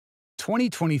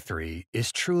2023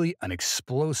 is truly an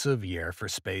explosive year for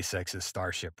SpaceX's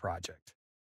Starship project.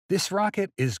 This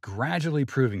rocket is gradually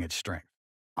proving its strength.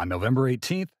 On November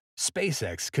 18th,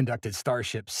 SpaceX conducted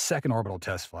Starship's second orbital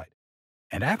test flight.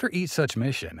 And after each such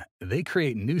mission, they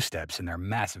create new steps in their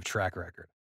massive track record.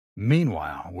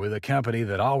 Meanwhile, with a company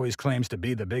that always claims to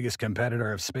be the biggest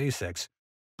competitor of SpaceX,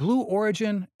 Blue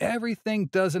Origin, everything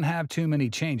doesn't have too many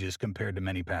changes compared to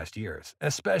many past years,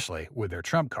 especially with their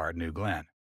trump card, New Glenn.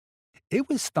 It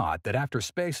was thought that after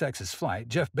SpaceX's flight,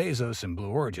 Jeff Bezos and Blue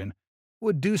Origin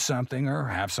would do something or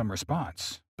have some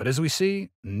response. But as we see,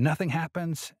 nothing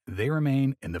happens. They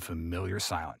remain in the familiar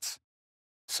silence.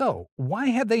 So, why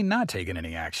have they not taken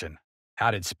any action?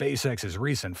 How did SpaceX's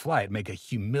recent flight make a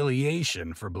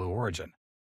humiliation for Blue Origin?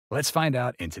 Let's find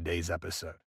out in today's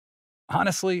episode.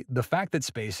 Honestly, the fact that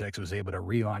SpaceX was able to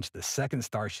relaunch the second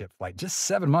Starship flight just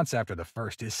 7 months after the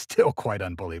first is still quite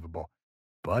unbelievable.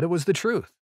 But it was the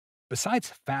truth.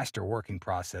 Besides faster working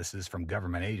processes from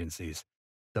government agencies,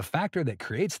 the factor that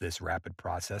creates this rapid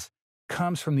process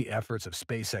comes from the efforts of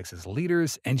SpaceX's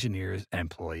leaders, engineers, and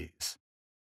employees.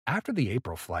 After the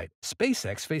April flight,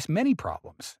 SpaceX faced many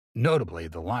problems, notably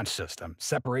the launch system,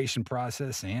 separation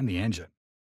process, and the engine.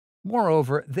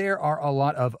 Moreover, there are a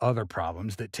lot of other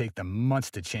problems that take them months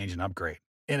to change and upgrade.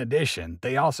 In addition,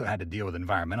 they also had to deal with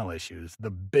environmental issues,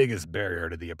 the biggest barrier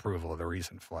to the approval of the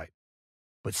recent flight.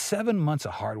 But 7 months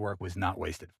of hard work was not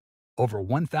wasted. Over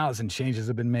 1,000 changes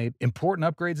have been made, important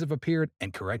upgrades have appeared,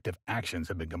 and corrective actions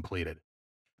have been completed.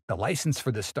 The license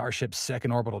for the Starship's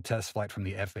second orbital test flight from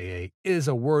the FAA is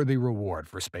a worthy reward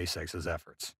for SpaceX's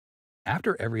efforts.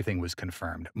 After everything was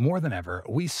confirmed, more than ever,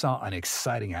 we saw an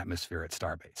exciting atmosphere at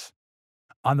Starbase.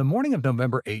 On the morning of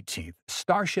November 18th,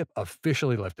 Starship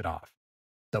officially lifted off.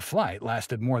 The flight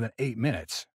lasted more than 8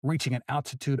 minutes, reaching an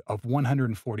altitude of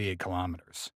 148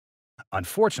 kilometers.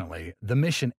 Unfortunately, the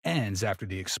mission ends after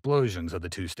the explosions of the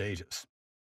two stages.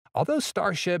 Although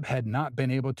Starship had not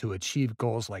been able to achieve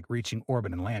goals like reaching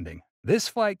orbit and landing, this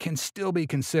flight can still be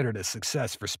considered a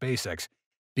success for SpaceX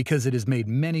because it has made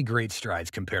many great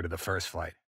strides compared to the first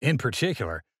flight. In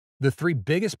particular, the three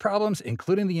biggest problems,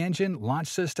 including the engine, launch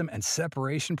system, and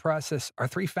separation process, are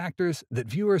three factors that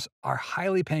viewers are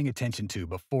highly paying attention to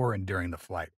before and during the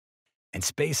flight. And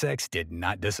SpaceX did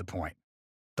not disappoint.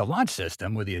 The launch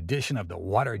system, with the addition of the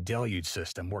water deluge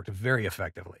system, worked very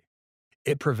effectively.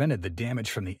 It prevented the damage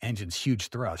from the engine's huge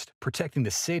thrust, protecting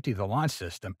the safety of the launch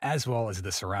system as well as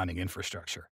the surrounding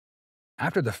infrastructure.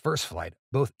 After the first flight,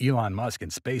 both Elon Musk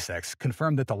and SpaceX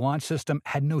confirmed that the launch system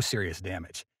had no serious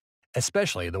damage.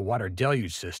 Especially the water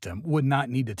deluge system would not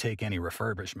need to take any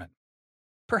refurbishment.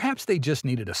 Perhaps they just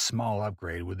needed a small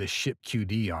upgrade with the ship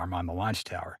QD arm on the launch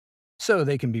tower, so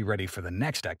they can be ready for the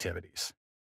next activities.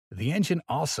 The engine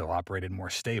also operated more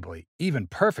stably, even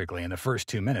perfectly in the first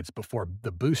 2 minutes before the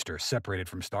booster separated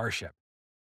from Starship.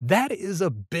 That is a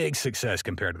big success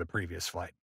compared to the previous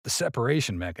flight. The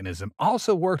separation mechanism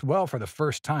also worked well for the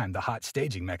first time the hot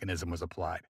staging mechanism was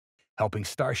applied, helping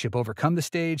Starship overcome the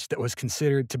stage that was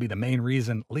considered to be the main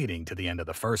reason leading to the end of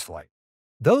the first flight.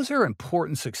 Those are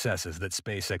important successes that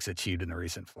SpaceX achieved in the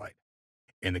recent flight.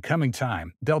 In the coming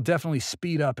time, they'll definitely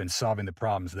speed up in solving the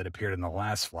problems that appeared in the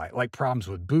last flight, like problems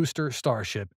with booster,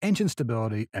 Starship, engine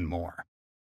stability, and more.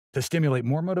 To stimulate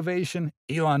more motivation,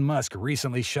 Elon Musk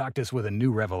recently shocked us with a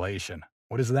new revelation.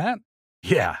 What is that?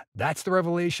 Yeah, that's the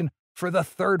revelation for the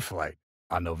third flight.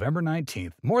 On November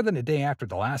 19th, more than a day after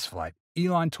the last flight,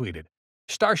 Elon tweeted,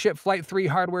 "Starship Flight 3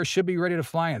 hardware should be ready to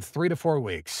fly in 3 to 4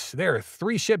 weeks. There are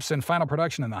 3 ships in final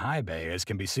production in the high bay, as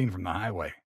can be seen from the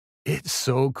highway." It's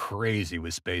so crazy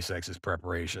with SpaceX's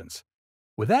preparations.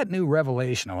 With that new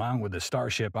revelation, along with the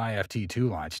Starship IFT-2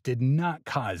 launch, did not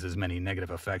cause as many negative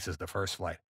effects as the first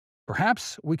flight.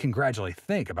 Perhaps we can gradually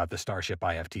think about the Starship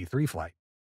IFT-3 flight.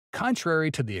 Contrary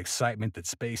to the excitement that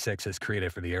SpaceX has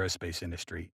created for the aerospace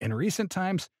industry, in recent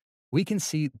times, we can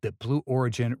see that Blue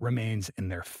Origin remains in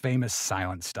their famous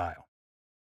silent style.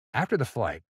 After the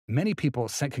flight, many people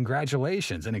sent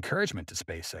congratulations and encouragement to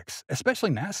SpaceX, especially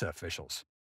NASA officials.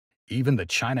 Even the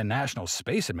China National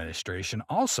Space Administration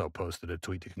also posted a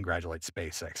tweet to congratulate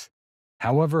SpaceX.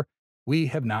 However, we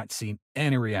have not seen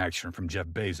any reaction from Jeff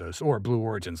Bezos or Blue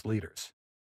Origin's leaders.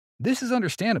 This is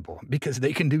understandable because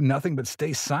they can do nothing but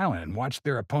stay silent and watch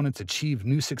their opponents achieve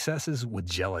new successes with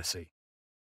jealousy.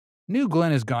 New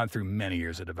Glenn has gone through many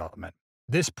years of development.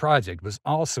 This project was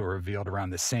also revealed around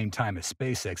the same time as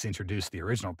SpaceX introduced the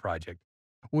original project,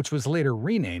 which was later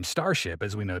renamed Starship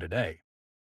as we know today.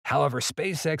 However,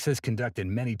 SpaceX has conducted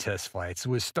many test flights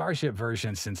with Starship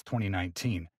versions since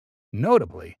 2019,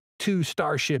 notably 2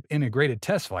 Starship integrated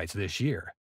test flights this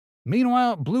year.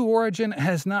 Meanwhile, Blue Origin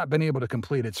has not been able to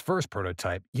complete its first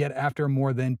prototype yet after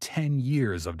more than 10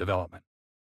 years of development.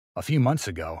 A few months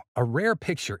ago, a rare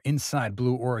picture inside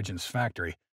Blue Origin's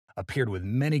factory appeared with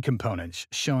many components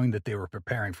showing that they were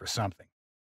preparing for something.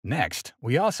 Next,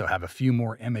 we also have a few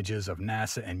more images of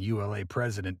NASA and ULA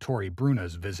President Tory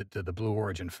Bruno's visit to the Blue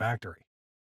Origin factory.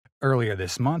 Earlier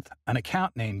this month, an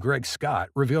account named Greg Scott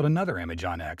revealed another image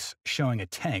on X showing a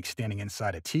tank standing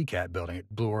inside a TCAT building at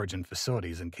Blue Origin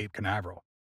facilities in Cape Canaveral.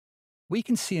 We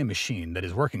can see a machine that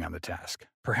is working on the task.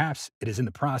 Perhaps it is in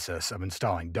the process of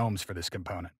installing domes for this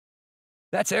component.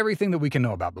 That's everything that we can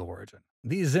know about Blue Origin.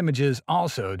 These images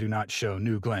also do not show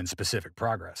New Glenn's specific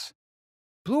progress.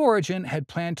 Blue Origin had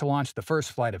planned to launch the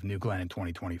first flight of New Glenn in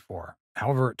 2024.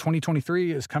 However,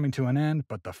 2023 is coming to an end,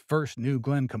 but the first New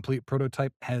Glenn complete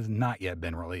prototype has not yet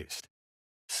been released.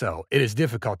 So, it is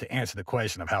difficult to answer the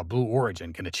question of how Blue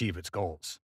Origin can achieve its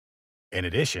goals. In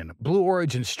addition, Blue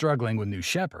Origin's struggling with New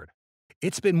Shepard.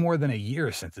 It's been more than a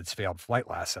year since its failed flight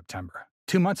last September.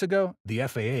 2 months ago, the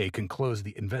FAA conclosed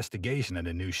the investigation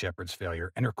into New Shepard's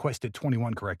failure and requested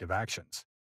 21 corrective actions.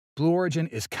 Blue Origin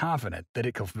is confident that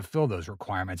it can fulfill those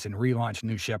requirements and relaunch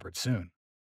New Shepard soon.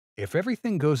 If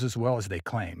everything goes as well as they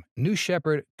claim, New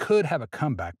Shepard could have a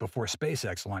comeback before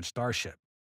SpaceX launched Starship.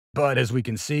 But as we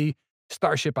can see,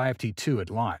 Starship IFT-2 had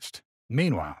launched.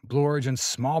 Meanwhile, Blue Origin's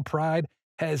small pride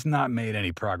has not made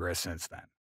any progress since then.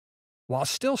 While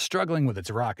still struggling with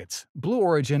its rockets, Blue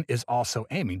Origin is also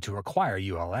aiming to acquire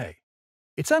ULA.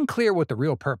 It's unclear what the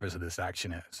real purpose of this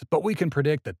action is, but we can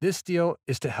predict that this deal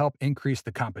is to help increase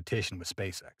the competition with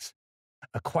SpaceX.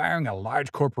 Acquiring a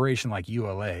large corporation like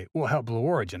ULA will help Blue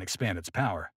Origin expand its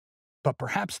power. But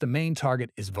perhaps the main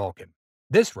target is Vulcan.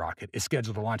 This rocket is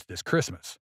scheduled to launch this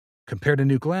Christmas. Compared to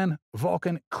New Glenn,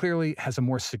 Vulcan clearly has a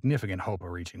more significant hope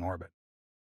of reaching orbit.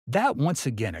 That once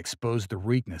again exposed the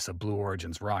weakness of Blue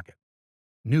Origin's rocket.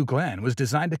 New Glenn was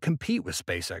designed to compete with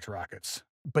SpaceX rockets,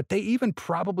 but they even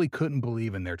probably couldn't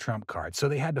believe in their trump card, so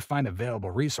they had to find available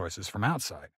resources from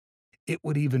outside. It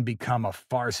would even become a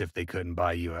farce if they couldn't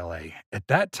buy ULA. At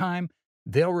that time,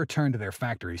 they'll return to their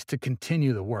factories to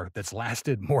continue the work that's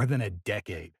lasted more than a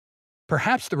decade.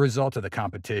 Perhaps the result of the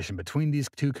competition between these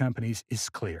two companies is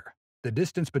clear. The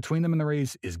distance between them in the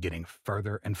race is getting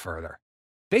further and further.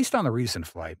 Based on the recent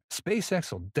flight,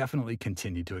 SpaceX will definitely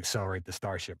continue to accelerate the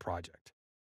Starship project.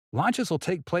 Launches will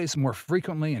take place more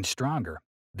frequently and stronger.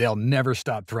 They'll never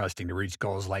stop thrusting to reach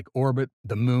goals like orbit,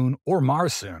 the moon, or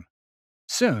Mars soon.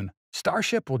 Soon,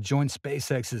 Starship will join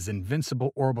SpaceX's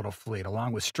invincible orbital fleet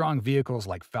along with strong vehicles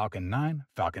like Falcon 9,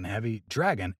 Falcon Heavy,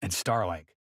 Dragon, and Starlink.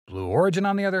 Blue Origin,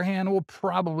 on the other hand, will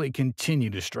probably continue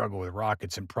to struggle with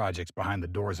rockets and projects behind the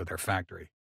doors of their factory.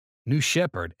 New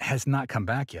Shepard has not come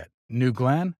back yet. New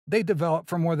Glenn, they developed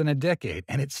for more than a decade,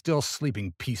 and it's still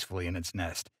sleeping peacefully in its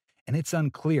nest. And it's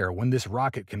unclear when this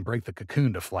rocket can break the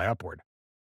cocoon to fly upward.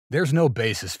 There's no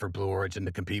basis for Blue Origin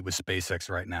to compete with SpaceX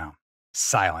right now.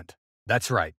 Silent. That's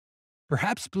right.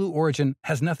 Perhaps Blue Origin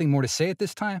has nothing more to say at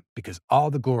this time because all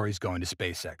the glory is going to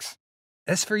SpaceX.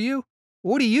 As for you,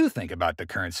 what do you think about the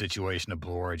current situation of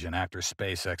Blue Origin after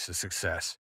SpaceX's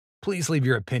success? Please leave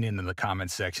your opinion in the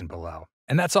comments section below.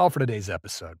 And that's all for today's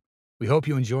episode. We hope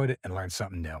you enjoyed it and learned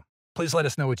something new. Please let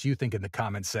us know what you think in the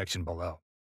comments section below.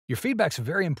 Your feedback's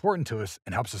very important to us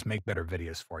and helps us make better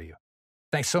videos for you.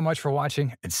 Thanks so much for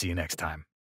watching, and see you next time.